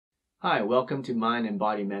Hi, welcome to Mind and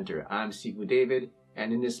Body Mentor. I'm Sifu David,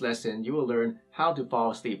 and in this lesson, you will learn how to fall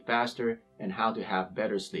asleep faster and how to have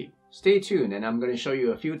better sleep. Stay tuned, and I'm going to show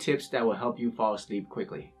you a few tips that will help you fall asleep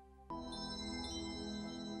quickly.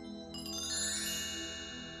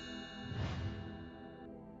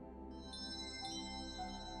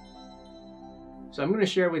 So I'm going to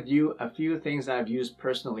share with you a few things that I've used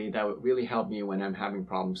personally that would really help me when I'm having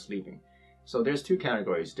problems sleeping. So there's two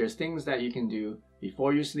categories. There's things that you can do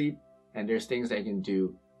before you sleep, and there's things that you can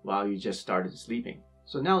do while you just started sleeping.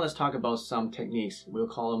 So now let's talk about some techniques. We'll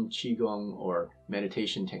call them qigong or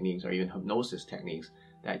meditation techniques or even hypnosis techniques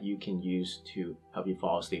that you can use to help you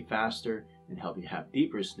fall asleep faster and help you have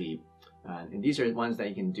deeper sleep. And these are ones that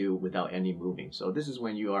you can do without any moving. So this is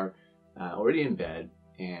when you are already in bed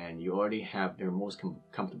and you already have your most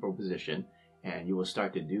comfortable position, and you will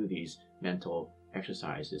start to do these mental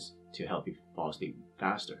exercises to help you fall asleep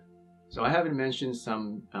faster. So I haven't mentioned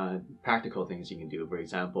some practical things you can do. For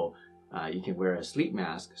example, you can wear a sleep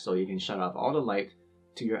mask so you can shut off all the light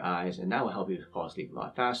to your eyes, and that will help you fall asleep a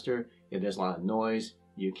lot faster. If there's a lot of noise,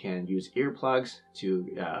 you can use earplugs to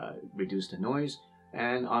reduce the noise.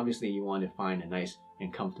 And obviously you want to find a nice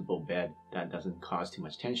and comfortable bed that doesn't cause too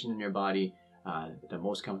much tension in your body. The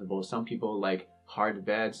most comfortable, some people like hard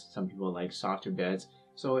beds, some people like softer beds.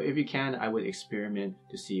 So if you can, I would experiment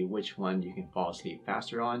to see which one you can fall asleep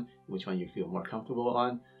faster on, which one you feel more comfortable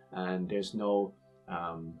on. And there's no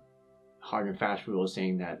hard and fast rule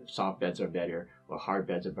saying that soft beds are better or hard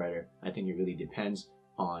beds are better. I think it really depends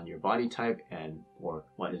on your body type and for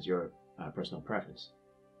what is your personal preference.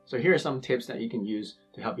 So here are some tips that you can use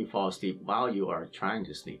to help you fall asleep while you are trying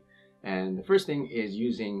to sleep. And the first thing is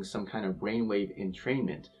using some kind of brainwave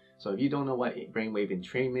entrainment. So if you don't know what brainwave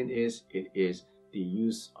entrainment is, it is the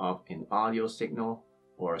use of an audio signal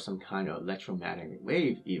or some kind of electromagnetic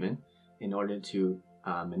wave even in order to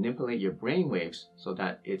manipulate your brain waves so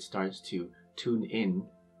that it starts to tune in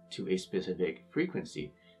to a specific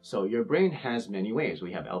frequency. So your brain has many waves.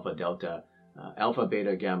 We have alpha, delta, alpha,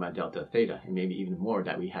 beta, gamma, delta, theta, and maybe even more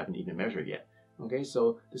that we haven't even measured yet. Okay,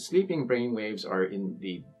 so the sleeping brain waves are in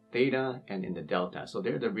the theta and in the delta. So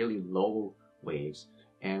they're the really low waves.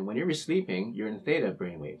 And when you're sleeping, you're in theta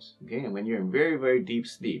brainwaves. Okay, and when you're in very, very deep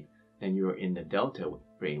sleep, then you're in the delta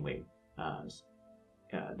brainwave.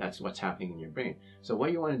 That's what's happening in your brain. So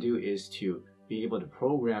what you want to do is to be able to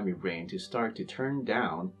program your brain to start to turn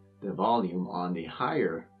down the volume on the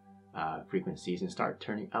higher frequencies and start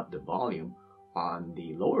turning up the volume on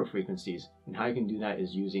the lower frequencies. And how you can do that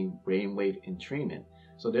is using brainwave entrainment.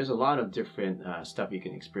 So there's a lot of different stuff you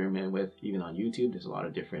can experiment with. Even on YouTube, there's a lot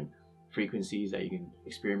of different frequencies that you can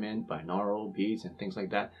experiment, binaural beats and things like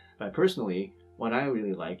that. But personally, what I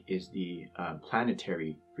really like is the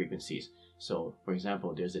planetary frequencies. So for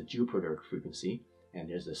example, there's a Jupiter frequency and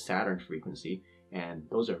there's a Saturn frequency, and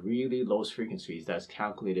those are really low frequencies that's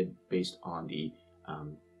calculated based on the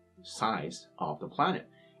size of the planet.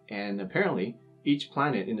 And apparently each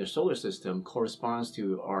planet in the solar system corresponds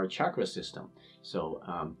to our chakra system. So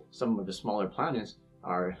some of the smaller planets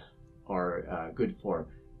are good for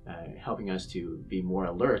helping us to be more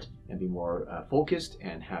alert and be more focused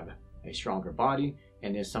and have a stronger body.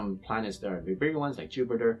 And there's some planets that are the bigger ones like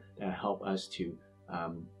Jupiter that help us to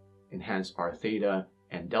enhance our theta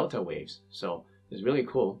and delta waves. So it's really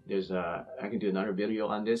cool. There's I can do another video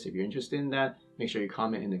on this. If you're interested in that, make sure you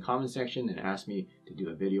comment in the comment section and ask me to do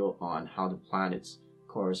a video on how the planets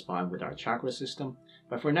correspond with our chakra system.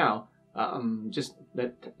 But for now, just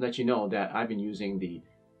let you know that I've been using the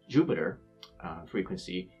Jupiter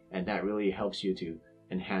frequency, and that really helps you to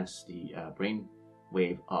enhance the brain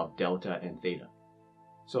wave of delta and theta.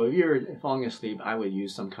 So if you're falling asleep, I would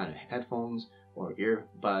use some kind of headphones or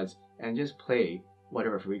earbuds and just play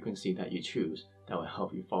whatever frequency that you choose that will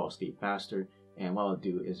help you fall asleep faster. And what it'll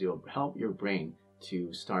do is it'll help your brain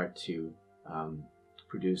to start to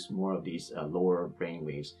produce more of these lower brain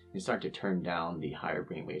waves and start to turn down the higher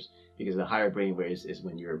brain waves, because the higher brain waves is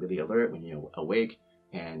when you're really alert, when you're awake,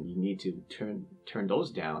 and you need to turn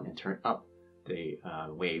those down and turn up the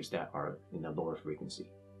waves that are in the lower frequency.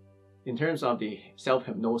 In terms of the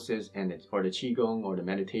self-hypnosis or the qigong or the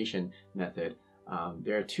meditation method,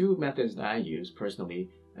 there are two methods that I use personally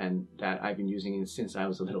and that I've been using since I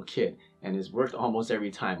was a little kid, and it's worked almost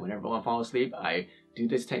every time. Whenever I fall asleep, I do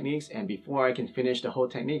these techniques, and before I can finish the whole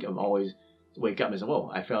technique, I'm always wake up and say, whoa,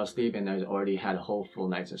 I fell asleep and I already had a whole full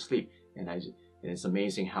night's of sleep. And it's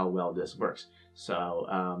amazing how well this works.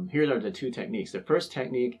 So here are the two techniques. The first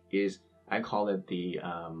technique is, I call it the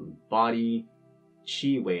body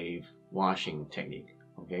chi wave washing technique.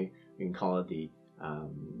 Okay, we can call it the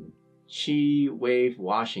chi wave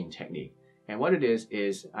washing technique. And what it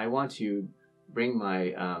is I want to bring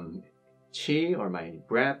my chi, or my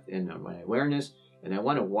breath, and my awareness, and I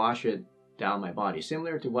want to wash it down my body,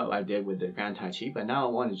 similar to what I did with the Grand Tai Chi, but now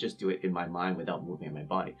I want to just do it in my mind without moving my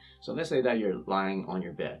body. So let's say that you're lying on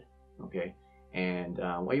your bed, okay? And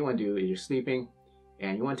what you want to do is you're sleeping,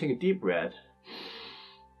 and you want to take a deep breath,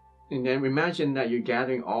 and then imagine that you're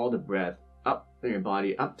gathering all the breath up in your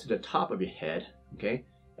body, up to the top of your head, okay?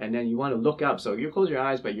 And then you want to look up. So you close your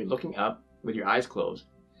eyes, but you're looking up with your eyes closed.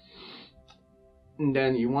 And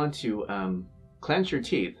then you want to clench your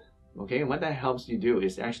teeth, okay? And what that helps you do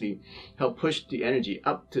is actually help push the energy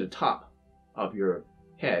up to the top of your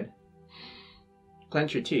head.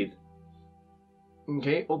 Clench your teeth,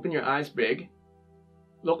 okay? Open your eyes big.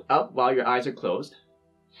 Look up while your eyes are closed.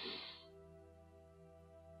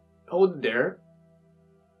 Hold it there.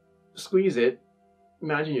 Squeeze it.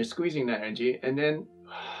 Imagine you're squeezing that energy, and then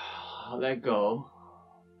let go.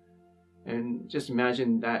 And just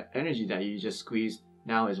imagine that energy that you just squeezed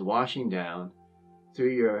now is washing down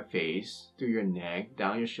through your face, through your neck,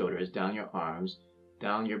 down your shoulders, down your arms,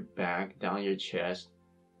 down your back, down your chest,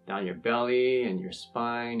 down your belly and your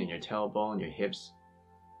spine and your tailbone, your hips,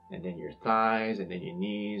 and then your thighs, and then your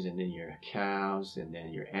knees, and then your calves, and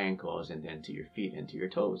then your ankles, and then to your feet and to your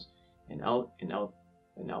toes, and out and out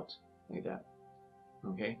and out, like that.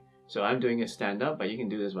 Okay? So I'm doing it stand up, but you can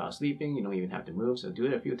do this while sleeping. You don't even have to move. So do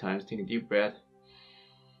it a few times. Take a deep breath.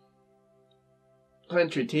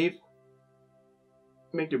 Clench your teeth.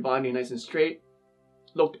 Make your body nice and straight.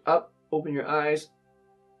 Look up. Open your eyes.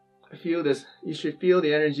 Feel this. You should feel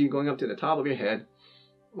the energy going up to the top of your head.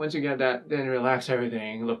 Once you get that, then relax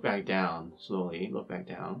everything. Look back down. Slowly. Look back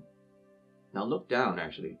down. Now look down,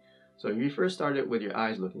 actually. So you first started with your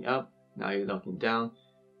eyes looking up. Now you're looking down.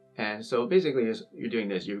 And so basically you're doing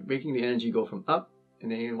this. You're making the energy go from up,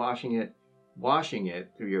 and then you're washing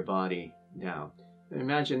it through your body down. And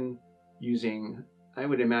imagine using, I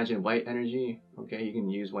would imagine white energy. Okay, you can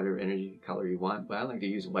use whatever energy color you want, but I like to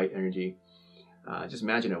use white energy. Just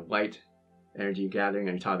imagine a white energy gathering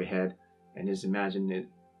on your top of your head, and just imagine it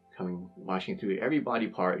washing through every body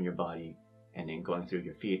part in your body, and then going through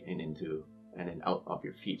your feet and then out of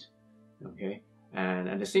your feet. Okay, and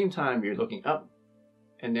at the same time you're looking up.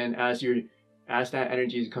 And then as that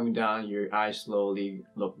energy is coming down, your eyes slowly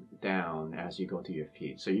look down as you go to your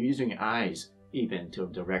feet. So you're using your eyes even to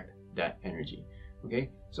direct that energy.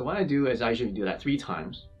 Okay. So what I do is I usually do that 3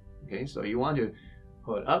 times. Okay. So you want to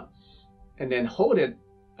hold it up, and then hold it.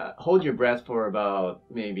 Hold your breath for about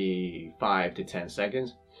maybe 5 to 10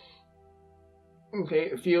 seconds.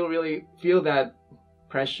 Okay. Feel that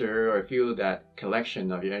pressure, or feel that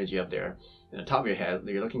collection of your energy up there in the top of your head.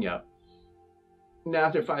 You're looking up. Now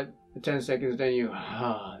after 5 to 10 seconds, then you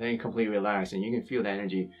completely relax, and you can feel the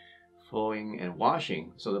energy flowing and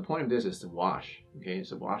washing. So the point of this is to wash. Okay,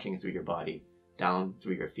 so washing through your body, down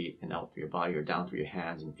through your feet and out through your body, or down through your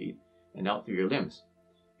hands and feet and out through your limbs.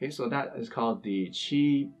 Okay, so that is called the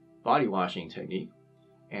Qi body washing technique.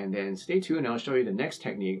 And then stay tuned, and I'll show you the next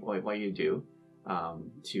technique, what you do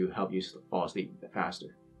to help you fall asleep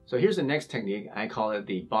faster. So here's the next technique. I call it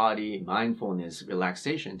the body mindfulness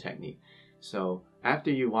relaxation technique. So after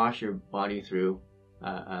you wash your body through,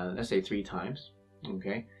 let's say 3 times,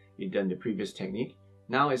 okay, you've done the previous technique.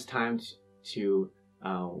 Now it's time to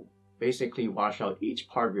basically wash out each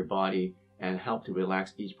part of your body and help to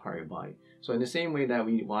relax each part of your body. So in the same way that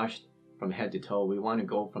we washed from head to toe, we want to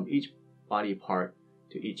go from each body part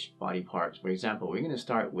to each body part. For example, we're going to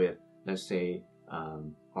start with, let's say,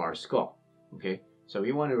 our skull, okay? So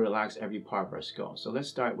we want to relax every part of our skull. So let's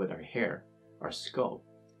start with our hair, our skull.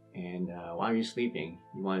 And while you're sleeping,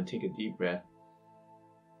 you want to take a deep breath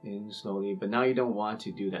in slowly, but now you don't want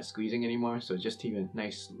to do that squeezing anymore. So just take a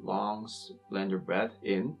nice long slender breath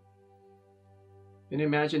in, and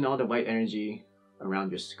imagine all the white energy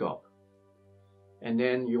around your skull. And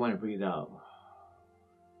then you want to breathe out.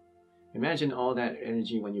 Imagine all that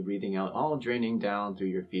energy when you're breathing out, all draining down through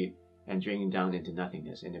your feet and draining down into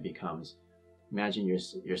nothingness, and it becomes, imagine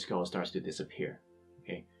your skull starts to disappear.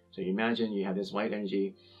 Okay, so you imagine you have this white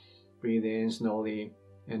energy. Breathe in slowly,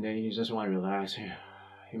 and then you just want to relax.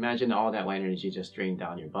 Imagine all that white energy just drained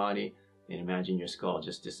down your body, and imagine your skull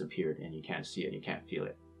just disappeared, and you can't see it, you can't feel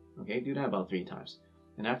it. Okay, do that about 3 times.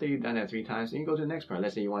 And after you've done that 3 times, then you go to the next part.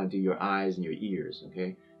 Let's say you want to do your eyes and your ears,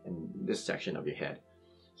 okay, and this section of your head.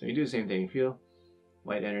 So you do the same thing. You feel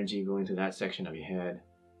white energy going to that section of your head,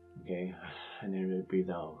 okay, and then breathe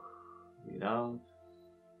out. Breathe out,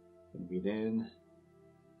 and breathe in.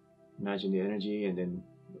 Imagine the energy, and then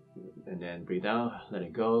breathe out, let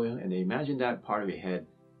it go, and then imagine that part of your head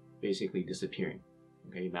basically disappearing.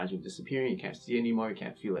 Okay, imagine disappearing, you can't see it anymore, you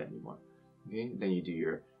can't feel it anymore. Okay, then you do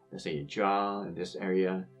your, let's say your jaw in this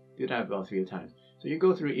area. Do that about 3 times. So you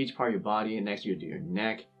go through each part of your body, and next you do your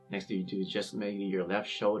neck. Next you do just maybe your left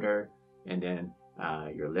shoulder, and then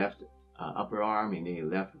your left upper arm, and then your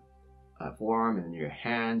left forearm, and then your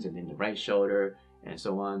hands, and then the right shoulder, and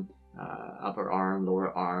so on. Upper arm,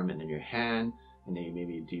 lower arm, and then your hand, and then you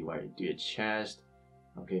maybe do your chest.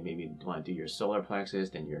 Okay, maybe you want to do your solar plexus,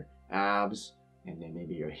 then your abs, and then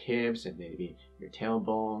maybe your hips, and maybe your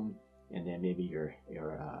tailbone, and then maybe your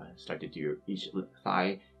start to do each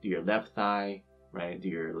thigh. Do your left thigh, right? Do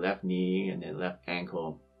your left knee, and then left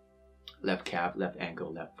ankle, left calf, left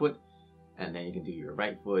ankle, left foot, and then you can do your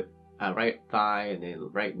right foot, right thigh, and then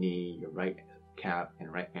right knee, your right calf,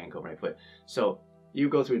 and right ankle, right foot. So you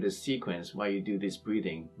go through this sequence while you do this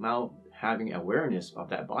breathing, while having awareness of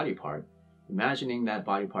that body part, imagining that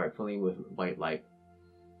body part filling with white light,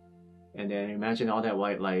 and then imagine all that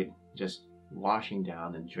white light just washing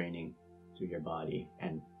down and draining through your body,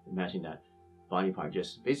 and imagine that body part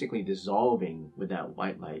just basically dissolving with that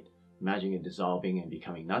white light. Imagine it dissolving and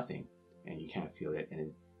becoming nothing, and you can't feel it, and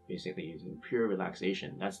it basically is in pure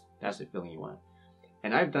relaxation. That's the feeling you want.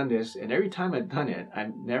 And I've done this, and every time I've done it,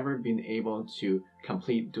 I've never been able to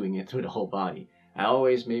complete doing it through the whole body. I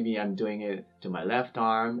always, maybe I'm doing it to my left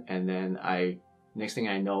arm, and then next thing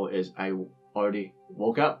I know is I already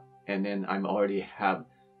woke up, and then I'm already have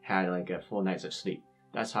had like a full night's of sleep.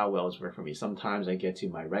 That's how well it's worked for me. Sometimes I get to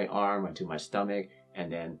my right arm or to my stomach,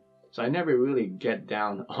 and then, so I never really get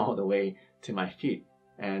down all the way to my feet.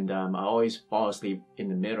 And I always fall asleep in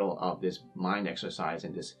the middle of this mind exercise,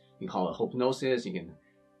 and this, you can call it hypnosis, you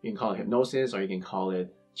can call it hypnosis, or you can call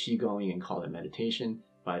it qigong, you can call it meditation,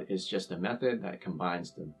 but it's just a method that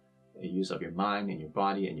combines the use of your mind and your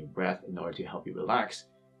body and your breath in order to help you relax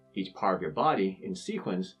each part of your body in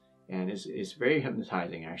sequence. And it's very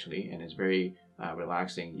hypnotizing actually, and it's very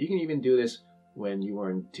relaxing. You can even do this when you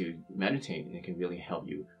want to meditate, and it can really help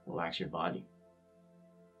you relax your body.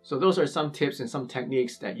 So those are some tips and some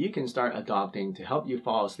techniques that you can start adopting to help you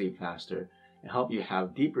fall asleep faster and help you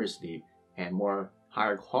have deeper sleep and more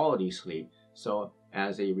higher quality sleep. So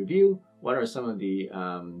as a review, what are some of the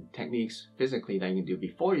techniques physically that you can do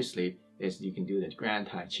before you sleep? Is you can do the Grand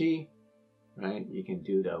Tai Chi, right? You can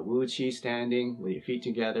do the Wu Chi standing with your feet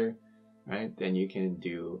together, right? Then you can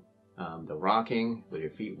do the rocking with your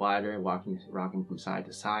feet wider, rocking from side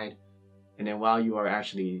to side. And then while you are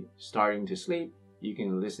actually starting to sleep, you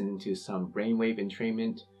can listen to some brainwave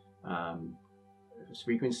entrainment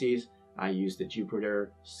frequencies. I use the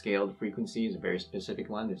Jupiter scaled frequencies, a very specific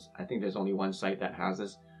one. I think there's only one site that has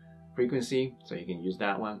this frequency, so you can use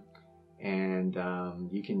that one. And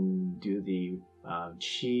you can do the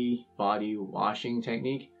Qi body washing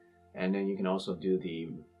technique, and then you can also do the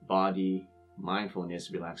body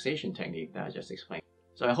mindfulness relaxation technique that I just explained.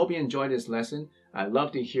 So I hope you enjoyed this lesson. I'd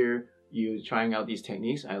love to hear you trying out these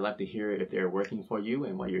techniques. I'd love to hear if they're working for you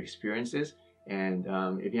and what your experience is. And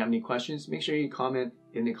if you have any questions, make sure you comment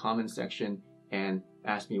in the comment section and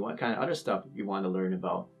ask me what kind of other stuff you want to learn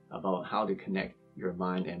about how to connect your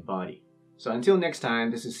mind and body. So until next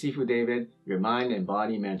time, this is Sifu David, your mind and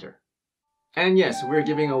body mentor. And yes, we're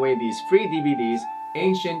giving away these free DVDs,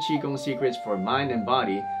 Ancient Qigong Secrets for Mind and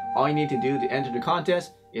Body. All you need to do to enter the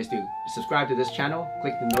contest is to subscribe to this channel,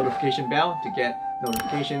 click the notification bell to get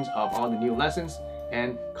notifications of all the new lessons,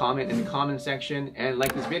 and comment in the comment section and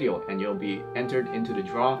like this video, and you'll be entered into the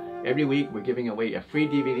draw. Every week we're giving away a free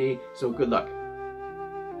DVD, so good luck.